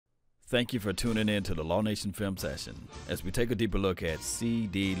Thank you for tuning in to the Law Nation Film Session. As we take a deeper look at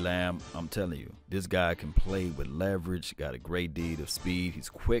CeeDee Lamb, I'm telling you, this guy can play with leverage, got a great deal of speed, he's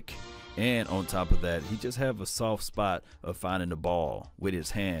quick, and on top of that, he just have a soft spot of finding the ball with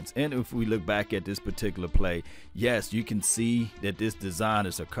his hands. And if we look back at this particular play, yes, you can see that this design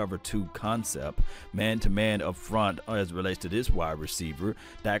is a cover two concept, man-to-man up front as it relates to this wide receiver.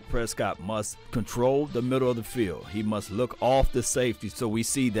 Dak Prescott must control the middle of the field. He must look off the safety, so we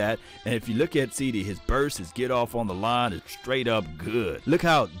see that. And if you look at CeeDee, his burst, his get off on the line is straight up good. Look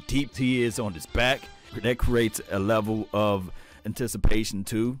how deep he is on his back. That creates a level of anticipation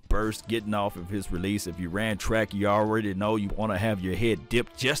too. Burst, getting off of his release. If you ran track, you already know you want to have your head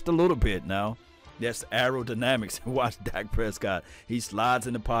dipped just a little bit now. That's aerodynamics. Watch Dak Prescott. He slides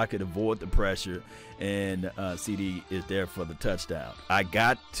in the pocket, avoid the pressure, and CeeDee is there for the touchdown. I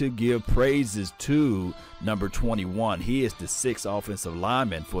got to give praises to number 21. He is the sixth offensive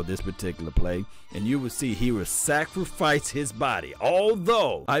lineman for this particular play, and you will see he will sacrifice his body.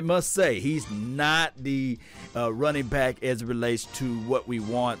 Although, I must say, he's not the running back as it relates to what we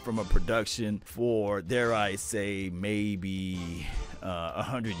want from a production for, dare I say, maybe a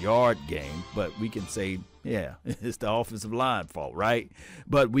 100-yard game, but we can say, yeah, it's the offensive line fault, right?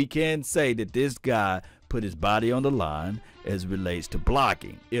 But we can say that this guy put his body on the line as it relates to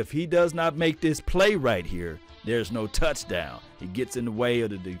blocking. If he does not make this play right here, there's no touchdown. He gets in the way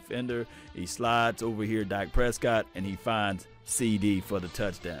of the defender, he slides over here, Dak Prescott, and he finds CeeDee for the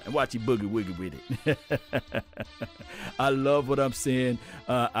touchdown. And watch he boogie woogie with it. I love what I'm seeing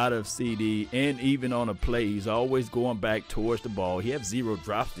out of CeeDee, and even on a play, he's always going back towards the ball. He has 0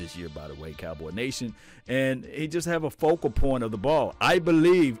 drops this year, by the way, Cowboy Nation, and he just have a focal point of the ball. I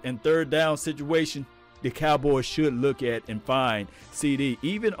believe in third down situation, the Cowboys should look at and find CeeDee.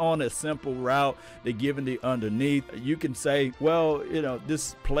 Even on a simple route, they're giving the underneath. You can say, well, you know,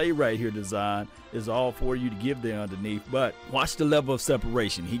 this play right here design is all for you to give the underneath, but watch the level of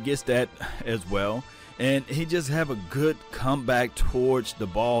separation. He gets that as well. And he just have a good comeback towards the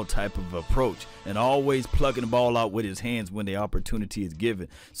ball type of approach, and always plucking the ball out with his hands when the opportunity is given.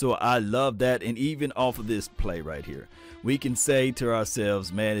 So I love that. And even off of this play right here, we can say to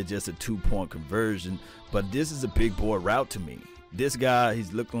ourselves, man, it's just a 2-point conversion, but this is a big boy route to me. This guy,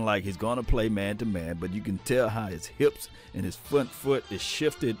 he's looking like he's going to play man-to-man, but you can tell how his hips and his front foot is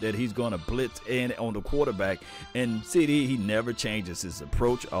shifted, that he's going to blitz in on the quarterback. And CeeDee, he never changes his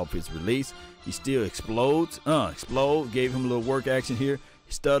approach off his release. He still explodes, gave him a little work action here.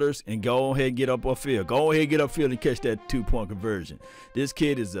 He stutters and go ahead and get up field. Go ahead and get upfield and catch that 2-point conversion. This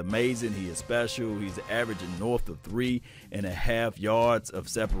kid is amazing. He is special. He's averaging north of 3.5 yards of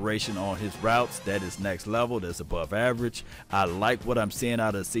separation on his routes. That is next level. That's above average. I like what I'm seeing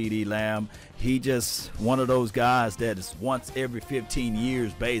out of CeeDee Lamb. He just one of those guys that is once every 15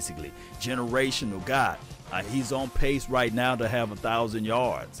 years, basically. Generational guy. He's on pace right now to have 1,000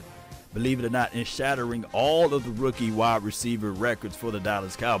 yards. Believe it or not, and shattering all of the rookie wide receiver records for the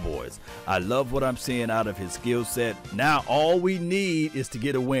Dallas Cowboys. I love what I'm seeing out of his skill set. Now all we need is to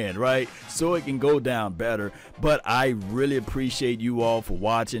get a win, right? So it can go down better. But I really appreciate you all for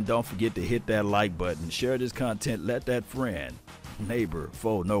watching. Don't forget to hit that like button, share this content, let that friend, neighbor,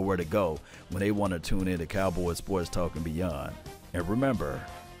 foe know where to go when they want to tune in to Cowboys Sports Talk and beyond. And remember,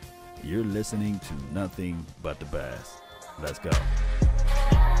 you're listening to nothing but the best. Let's go.